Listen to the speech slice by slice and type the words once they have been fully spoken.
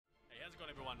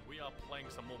everyone, we are playing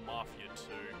some more Mafia 2,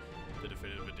 the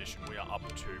definitive edition. We are up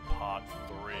to part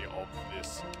 3 of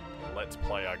this Let's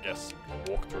Play, I guess,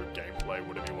 walkthrough gameplay,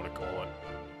 whatever you want to call it.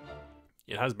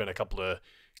 It has been a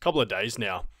couple of days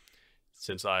now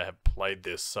since I have played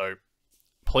this, so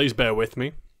please bear with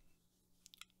me.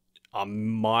 I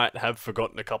might have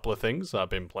forgotten a couple of things. I've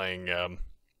been playing,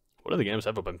 what other games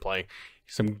have I been playing?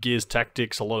 Some Gears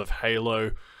Tactics, a lot of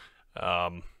Halo,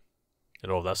 and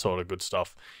all that sort of good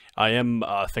stuff. I am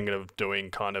thinking of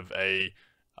doing kind of a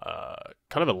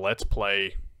Let's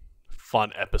Play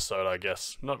fun episode, I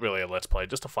guess. Not really a Let's Play,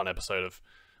 just a fun episode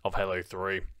of Halo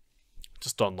 3.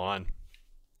 Just online.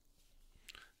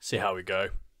 See how we go.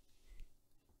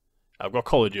 I've got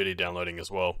Call of Duty downloading as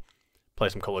well. Play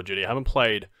some Call of Duty. I haven't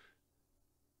played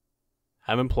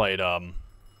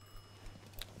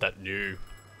that new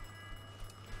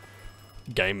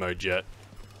game mode yet.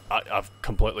 I've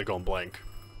completely gone blank.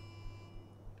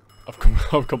 I've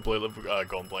completely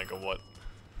gone blank on what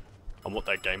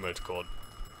that game mode's called.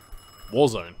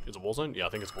 Warzone. Is it Warzone? Yeah, I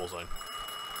think it's Warzone.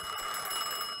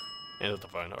 Answer the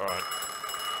phone. Alright.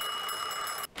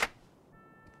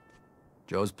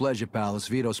 Joe's pleasure, pal. It's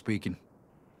Vito speaking.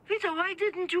 Vito, why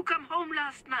didn't you come home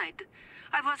last night?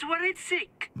 I was worried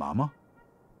sick. Mama?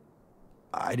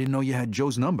 I didn't know you had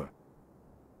Joe's number.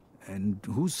 And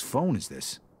whose phone is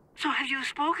this? So have you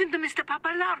spoken to Mr.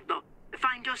 Papalardo?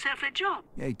 Find yourself a job.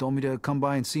 Yeah, he told me to come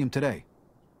by and see him today.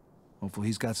 Hopefully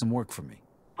he's got some work for me.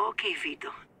 Okay,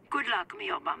 Vito. Good luck,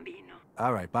 mio bambino.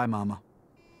 All right, bye, Mama.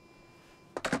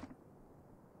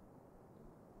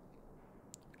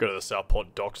 Go to the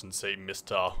Southport docks and see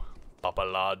Mr.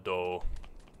 Papalardo.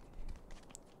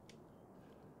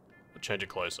 Change of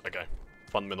clothes. Okay.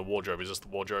 Find them in the wardrobe. Is this the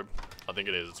wardrobe? I think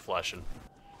it is. It's flashing.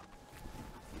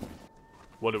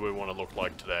 What do we want to look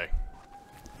like today?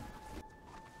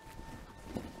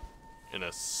 In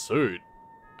a suit?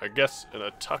 I guess in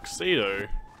a tuxedo.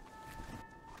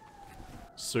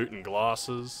 Suit and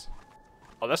glasses.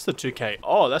 Oh, that's the 2K.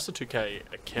 Oh, that's the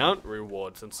 2K account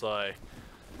reward since I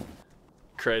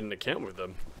created an account with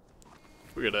them.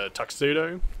 We got a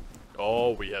tuxedo.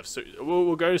 Oh, we have suit.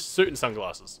 We'll go suit and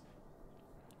sunglasses.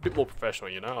 A bit more professional,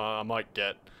 you know. I might be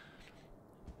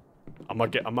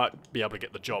able to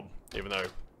get the job, even though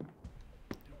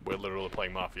we're literally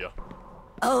playing Mafia.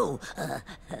 Oh,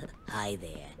 hi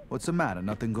there. What's the matter?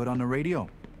 Nothing good on the radio?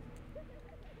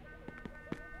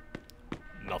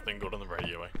 Nothing good on the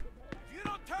radio, eh? If you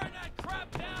don't turn that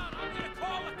crap down, I'm gonna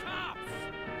call the cops.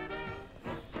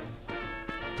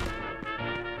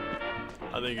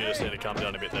 I think you just need to calm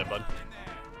down a bit there, bud.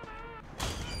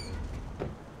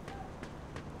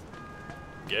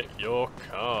 Get your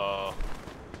car.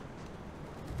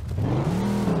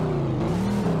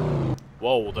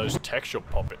 Whoa, those texture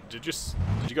pop it. Did you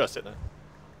guys see that?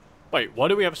 Wait, why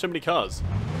do we have so many cars?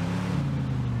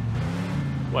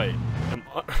 Wait,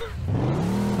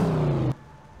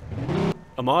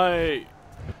 am I...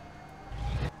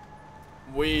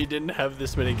 We didn't have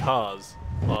this many cars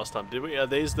last time, did we? Are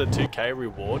these the 2K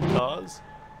reward cars?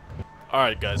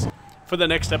 Alright guys, for the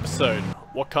next episode,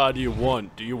 what car do you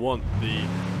want? Do you want the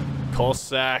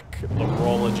Cossack, the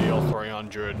Roller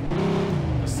GL300,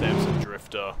 the Samson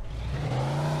Drifter?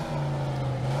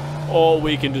 Or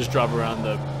we can just drive around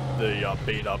the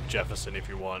beat up Jefferson if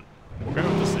you want. We'll go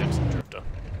with the Samson Drifter.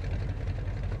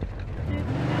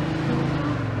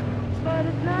 But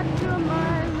it's not your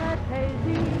mind that's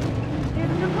hazy.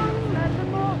 It's the one that's the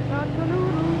more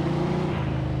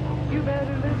noodle. You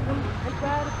better listen and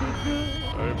try to be good.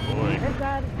 Oh boy. And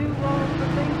try to do all the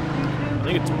things you do. I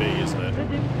think it's B, isn't it?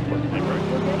 What,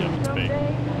 yeah, it's B.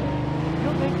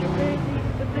 You'll think you're crazy,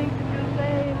 the things that you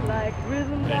say, like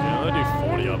rhythm. Hey, you can only do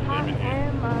 40 up even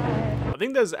here. I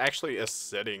think there's actually a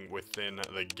setting within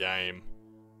the game.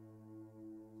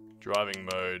 Driving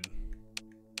mode.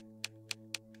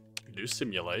 Do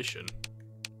simulation.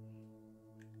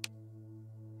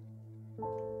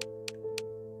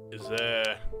 Is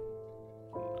there...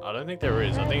 I don't think there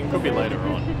is. I think it could be later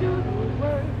on.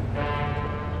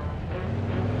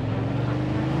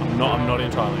 I'm not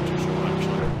entirely too sure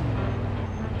actually.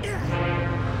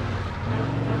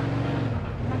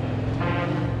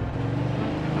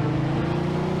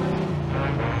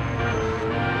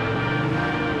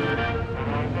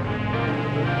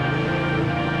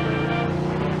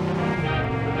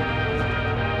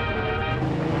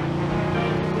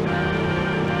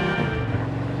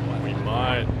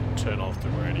 Turn off the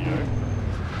radio.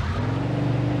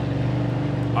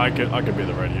 I could be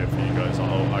the radio for you guys.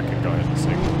 I can go ahead and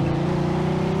sing.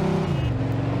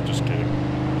 I'm just kidding.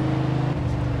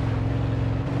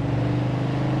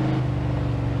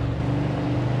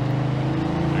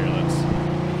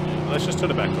 Okay, let's just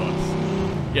turn it back on.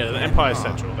 Yeah, the Empire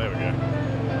Central. There we go.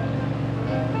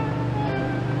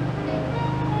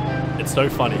 It's so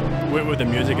funny with the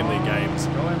music in the games.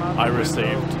 I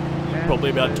received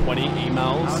probably about 20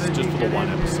 emails just for the one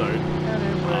episode,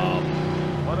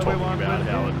 talking about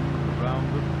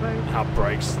how it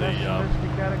breaks the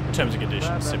terms and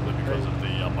conditions simply because of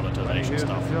the monetization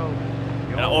stuff.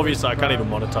 And obviously, I can't even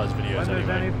monetize videos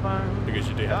anyway, because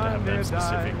you do have to have that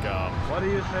specific.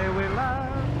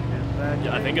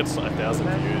 Yeah, I think it's 1,000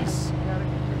 views.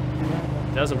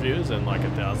 1,000 views and like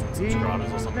 1,000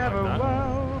 subscribers or something like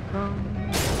that.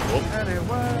 Whoop.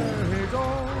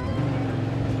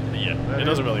 But yeah, it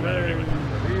doesn't really matter anyway.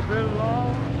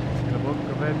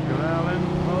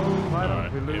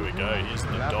 Alright, here we go. Here's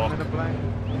the dock.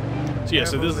 So yeah,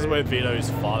 so this is where Vito's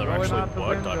father actually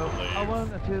worked, I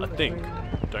believe. I think.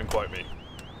 Don't quote me.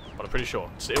 But I'm pretty sure.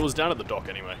 So it was down at the dock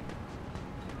anyway.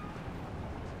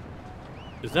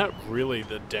 Is that really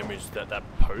the damage that that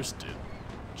post did?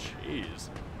 Jeez.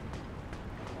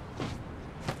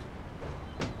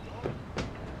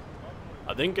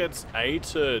 I think it's A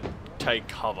to take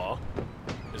cover.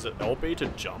 Is it LB to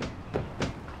jump?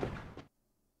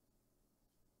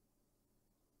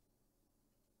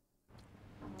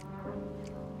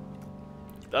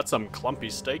 That's some clumpy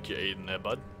steak you're eating there,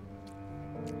 bud.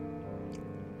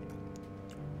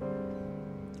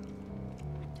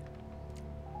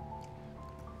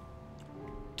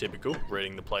 Typical,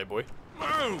 reading the Playboy.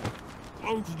 Oh!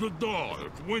 Close the door,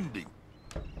 it's windy.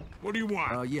 What do you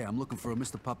want? Yeah, I'm looking for a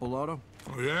Mr. Pappalardo.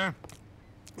 Oh, yeah?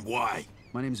 Why?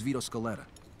 My name's Vito Scaletta.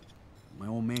 My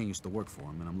old man used to work for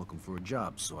him, and I'm looking for a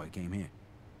job, so I came here.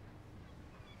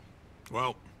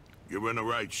 Well, you're in the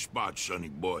right spot, sonny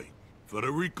boy.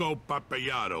 Federico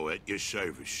Pappalardo at your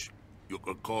service. You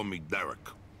could call me Derek.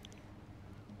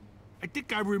 I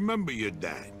think I remember your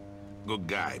dad. Good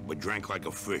guy, but drank like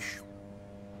a fish.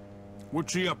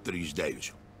 What's he up to these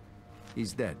days?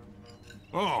 He's dead.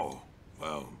 Oh,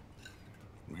 well,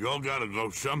 we all gotta go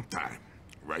sometime.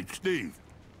 Right, Steve?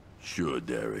 Sure,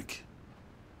 Derek.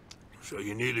 So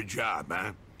you need a job,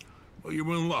 huh? Well, you're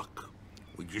in luck.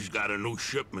 We just got a new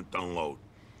shipment to unload.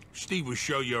 Steve will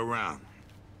show you around.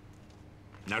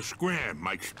 Now scram,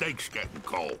 my steak's getting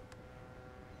cold.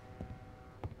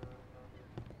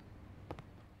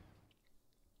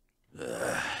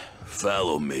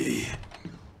 Follow me.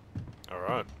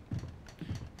 Alright.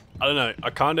 I don't know,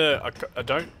 I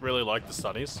don't really like the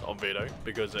sunnies on Vito,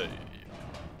 because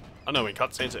I know in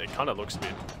cutscenes it kind of looks a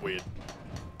bit weird.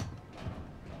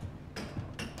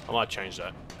 I might change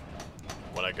that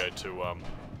when I go to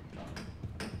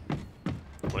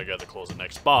the closet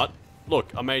next. But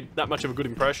look, I made that much of a good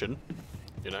impression.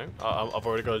 You know, I've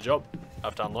already got a job. I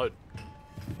have to unload.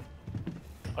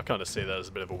 I kind of see that as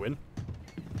a bit of a win.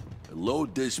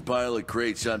 Load this pile of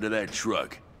crates onto that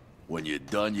truck. When you're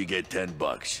done, you get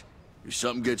 $10. If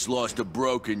something gets lost or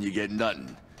broken, you get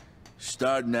nothing.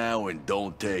 Start now and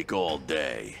don't take all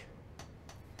day.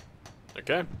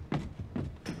 Okay.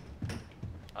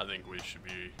 I think we should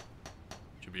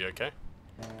be okay.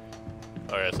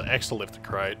 Okay, so X to lift the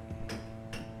crate.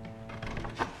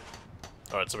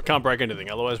 Alright, so we can't break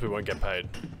anything, otherwise we won't get paid.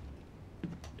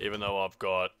 Even though I've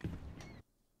got...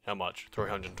 how much?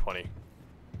 320.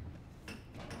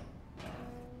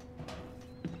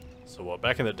 So what,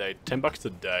 back in the day, $10 a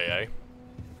day,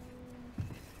 eh?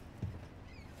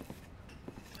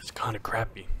 It's kind of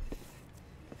crappy.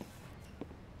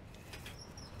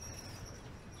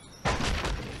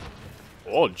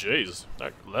 Oh jeez,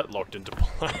 that locked into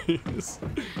place.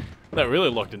 That really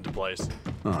locked into place.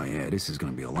 Oh yeah, this is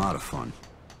gonna be a lot of fun.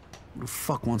 Who the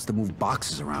fuck wants to move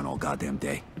boxes around all goddamn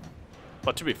day?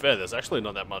 But to be fair, there's actually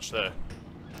not that much there.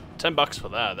 $10 for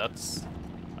that,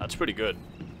 that's pretty good.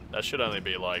 That should only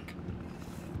be like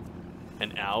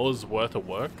an hour's worth of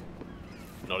work.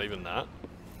 Not even that.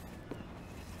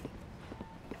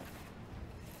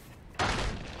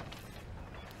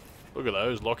 Look at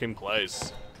those, lock in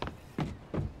place.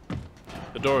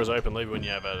 The door is open, leave it when you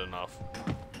have had enough.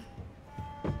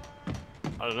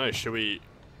 I don't know, should we...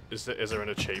 Is there an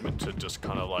achievement to just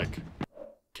kind of like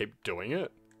keep doing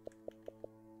it?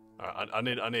 Alright, I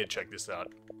need to check this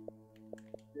out.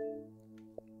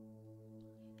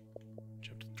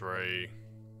 Chapter 3.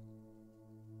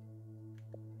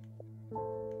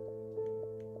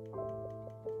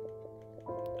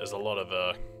 There's a lot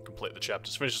of complete the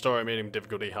chapters. Finish the story, medium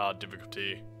difficulty, hard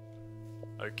difficulty.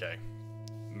 Okay.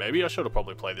 Maybe I should have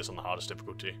probably played this on the hardest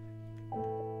difficulty.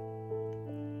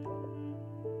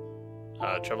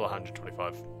 Travel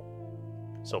 125.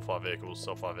 Sell 5 vehicles,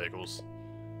 sell 5 vehicles.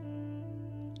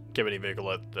 Keep any vehicle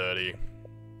at 30.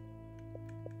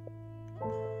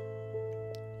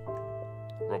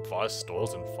 Rob 5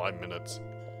 stores in 5 minutes.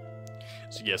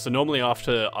 So yeah, so normally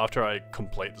after I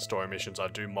complete the story missions, I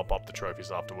do mop up the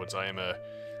trophies afterwards. I am a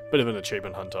bit of an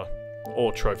achievement hunter,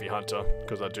 or trophy hunter,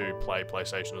 because I do play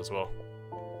PlayStation as well.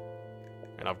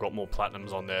 And I've got more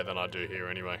platinums on there than I do here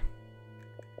anyway.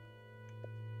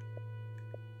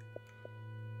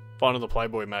 Find all the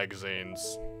Playboy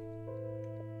magazines.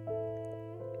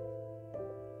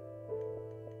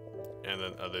 And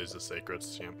then, are these the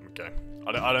secrets? Yeah, okay.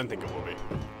 I don't think it will be.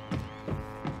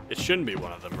 It shouldn't be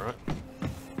one of them, right?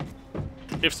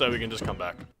 If so, we can just come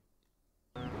back.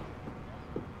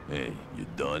 Hey, you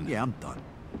done? Yeah, I'm done.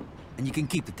 And you can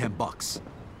keep the $10.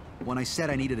 When I said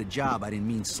I needed a job, I didn't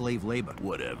mean slave labor.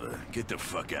 Whatever. Get the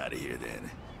fuck out of here,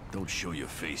 then. Don't show your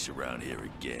face around here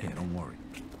again. Yeah, don't worry.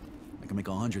 I can make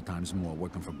 100 times more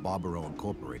working for Barbaro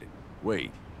Incorporated.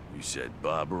 Wait, you said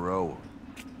Barbaro?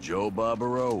 Joe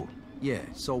Barbaro? Yeah,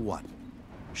 so what?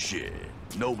 Shit.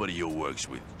 Nobody who works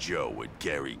with Joe would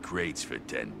carry crates for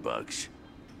 $10.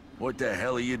 What the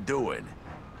hell are you doing?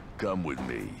 Come with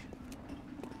me.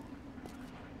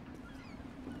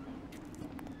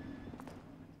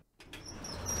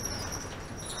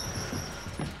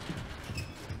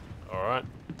 Alright.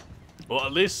 Well,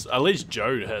 at least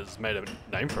Joe has made a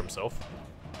name for himself.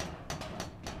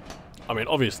 I mean,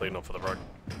 obviously not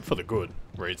for the good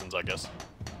reasons, I guess.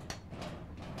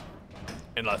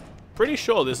 And I'm pretty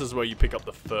sure this is where you pick up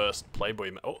the first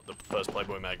Playboy. The first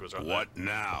Playboy mag was right there. What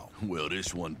now? Well,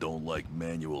 this one don't like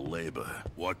manual labor.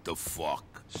 What the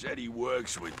fuck? Said he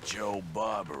works with Joe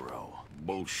Barbaro.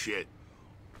 Bullshit.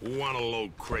 Who wanna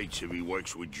load crates if he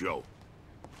works with Joe?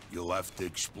 You'll have to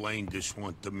explain this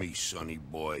one to me, sonny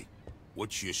boy.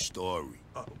 What's your story?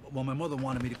 Well, my mother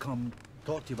wanted me to come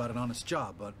talk to you about an honest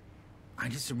job, but I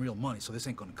need some real money, so this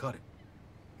ain't gonna cut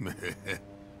it.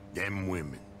 Them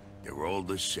women, they're all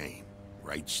the same.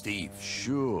 Right, Steve?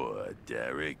 Sure,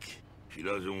 Derek. She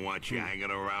doesn't want you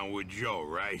hanging around with Joe,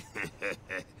 right?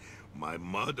 My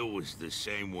mother was the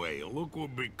same way. Look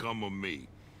what become of me.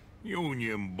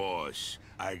 Union boss.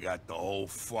 I got the whole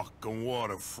fucking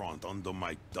waterfront under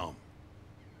my thumb.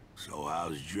 So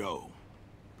how's Joe?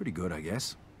 Pretty good, I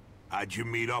guess. How'd you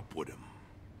meet up with him?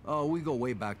 Oh, we go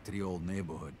way back to the old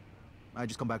neighborhood. I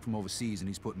just come back from overseas and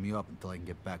he's putting me up until I can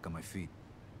get back on my feet.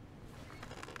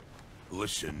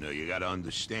 Listen, you gotta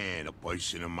understand, a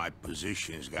person in my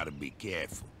position's gotta be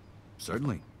careful.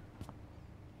 Certainly.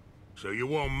 So you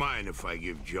won't mind if I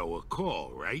give Joe a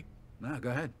call, right? Nah, go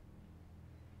ahead.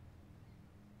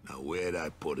 Now, where'd I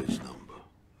put his number?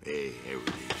 Hey, here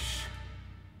it is.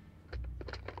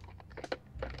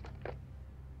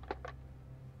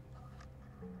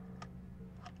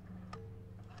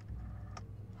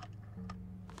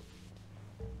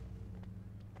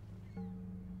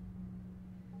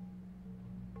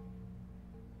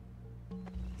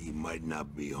 He might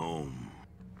not be home.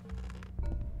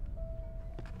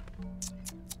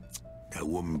 That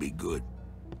wouldn't be good.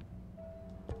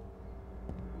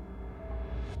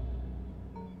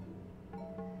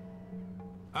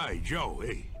 Hi, Joe.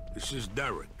 Hey, this is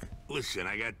Derek. Listen,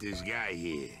 I got this guy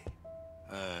here.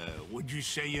 What'd you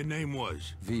say your name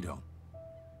was? Vito.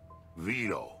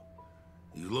 Vito.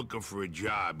 He's looking for a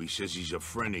job. He says he's a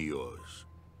friend of yours.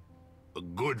 A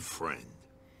good friend.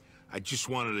 I just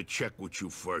wanted to check with you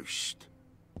first.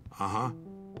 Uh-huh.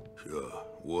 Sure.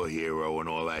 War hero and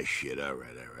all that shit. All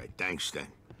right. Thanks, then.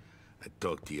 I'll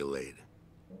talk to you later.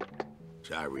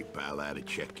 Sorry, pal. I had to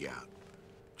check you out.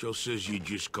 Joe says you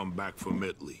just come back from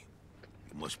Italy.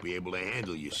 You must be able to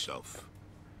handle yourself.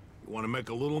 You want to make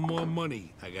a little more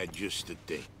money? I got just the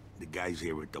thing. The guys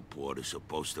here at the port are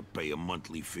supposed to pay a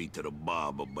monthly fee to the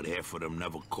barber, but half of them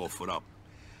never cough it up.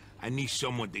 I need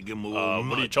someone to give them a little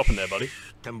what are you chopping there, buddy?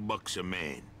 $10 a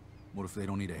man. What if they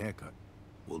don't need a haircut?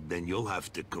 Well, then you'll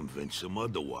have to convince them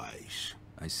otherwise.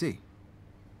 I see.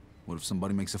 What if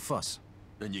somebody makes a fuss?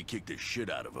 Then you kick the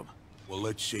shit out of him. Well,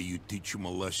 let's say you teach them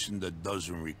a lesson that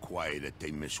doesn't require that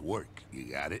they miss work. You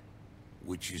got it?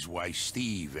 Which is why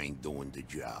Steve ain't doing the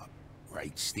job.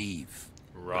 Right, Steve?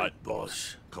 Right,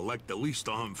 boss. Collect at least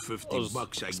 $150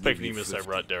 bucks. I expecting give you him to say 50.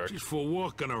 right, Derek. Just for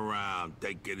walking around,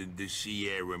 taking in the sea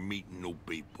air and meeting new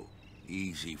people.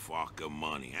 Easy fucking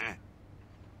money, huh?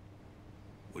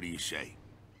 What do you say?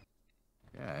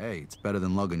 Yeah, hey, it's better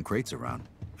than lugging crates around.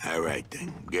 All right,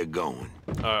 then. Get going.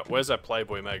 Alright, where's that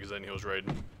Playboy magazine he was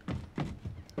reading?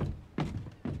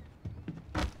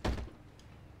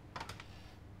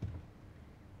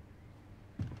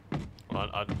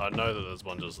 I know that there's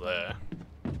one just there.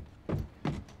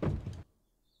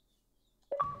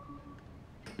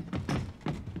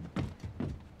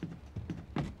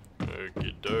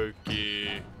 Okie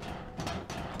dokie.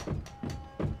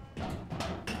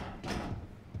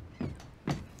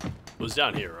 was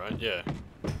down here, right? Yeah.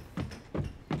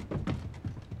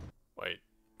 Wait,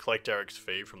 collect Derek's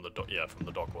fee from the from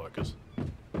the dock workers.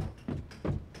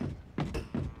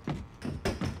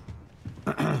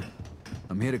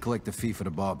 I'm here to collect the fee for the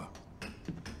barber.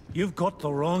 You've got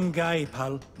the wrong guy,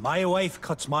 pal. My wife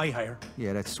cuts my hair.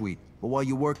 Yeah, that's sweet. But while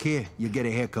you work here, you get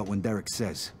a haircut when Derek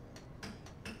says.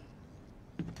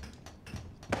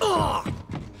 Ugh!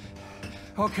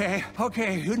 Okay,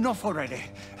 enough already.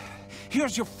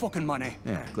 Here's your fucking money.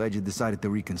 Yeah, glad you decided to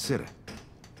reconsider.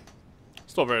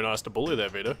 It's not very nice to bully there,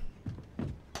 Vito.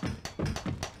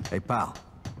 Hey, pal.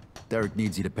 Derek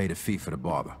needs you to pay the fee for the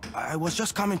barber. I was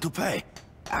just coming to pay.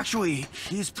 Actually,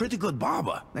 he's pretty good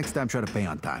barber. Next time, try to pay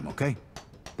on time, okay?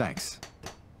 Thanks.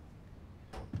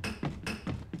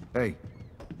 Hey,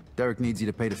 Derek needs you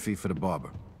to pay the fee for the barber.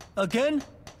 Again?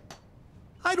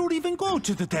 I don't even go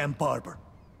to the damn barber.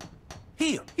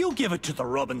 Here, you give it to the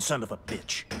rubbing son of a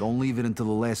bitch. Don't leave it until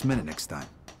the last minute next time.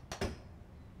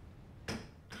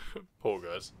 Poor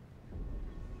guys.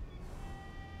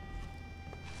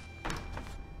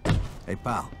 Hey,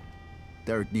 pal.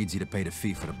 Derek needs you to pay the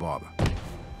fee for the barber.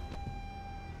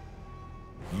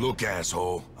 Look,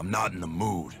 asshole, I'm not in the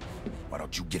mood. Why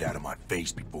don't you get out of my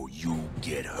face before you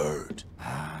get hurt?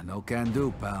 Ah, no can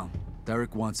do, pal.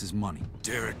 Derek wants his money.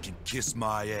 Derek can kiss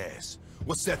my ass.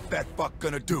 What's that fat fuck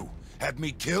gonna do? Have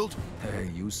me killed? Hey,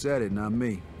 you said it, not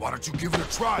me. Why don't you give it a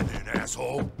try then,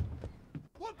 asshole?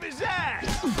 Whoop his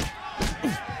ass!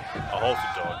 A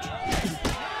halter dodge.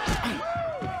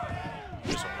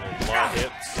 Do some little light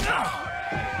hits.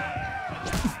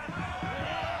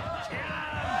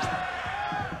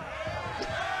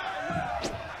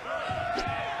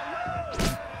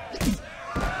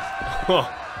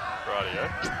 Rightio.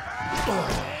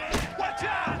 Watch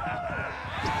out!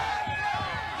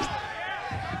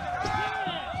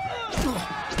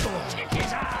 Kick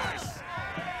his ass!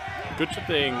 Good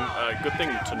thing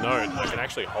to note, I can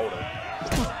actually hold it.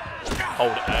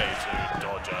 Hold A to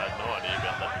dodge. I had no idea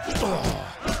about that before.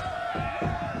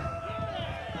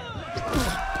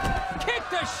 Kick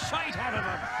the shite out of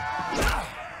him!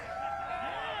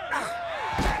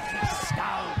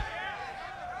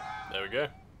 There we go.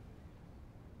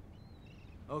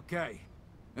 Okay.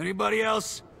 Anybody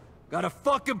else? Got a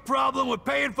fucking problem with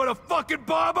paying for the fucking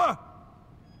barber?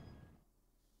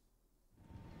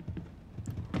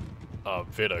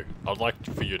 Vito, I'd like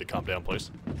for you to calm down,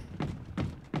 please.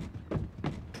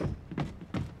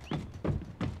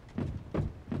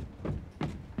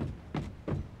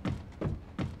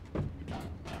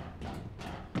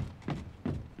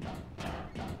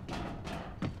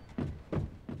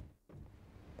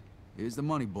 Here's the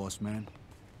money, boss man.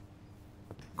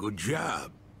 Good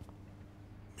job.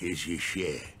 Here's your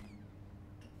share.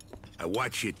 I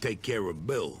watched you take care of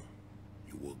Bill.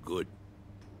 You were good.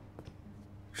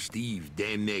 Steve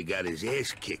damn near got his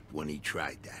ass kicked when he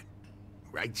tried that.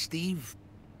 Right, Steve?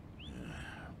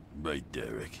 Right,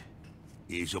 Derek.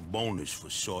 Here's a bonus for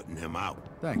sorting him out.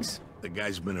 Thanks. The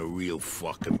guy's been a real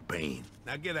fucking pain.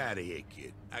 Now get out of here,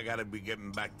 kid. I gotta be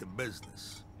getting back to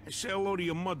business. And say hello to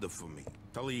your mother for me.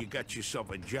 Tell her you got yourself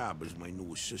a job as my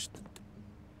new assistant.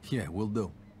 Yeah, will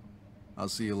do. I'll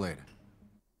see you later.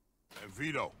 And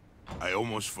Vito, I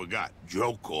almost forgot.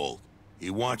 Joe called. He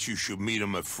wants you should meet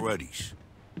him at Freddy's.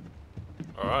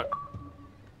 Alright.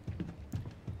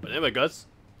 But anyway, guys,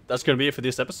 that's going to be it for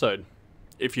this episode.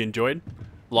 If you enjoyed,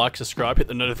 like, subscribe, hit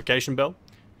the notification bell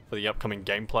for the upcoming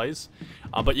gameplays.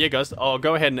 But yeah, guys, I'll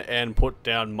go ahead and put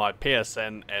down my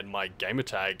PSN and my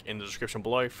gamertag in the description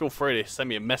below. Feel free to send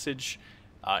me a message.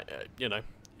 You know,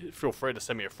 feel free to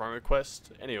send me a friend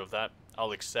request. Any of that,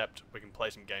 I'll accept. We can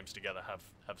play some games together, have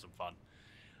some fun.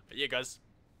 But yeah, guys,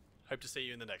 hope to see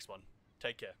you in the next one.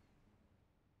 Take care.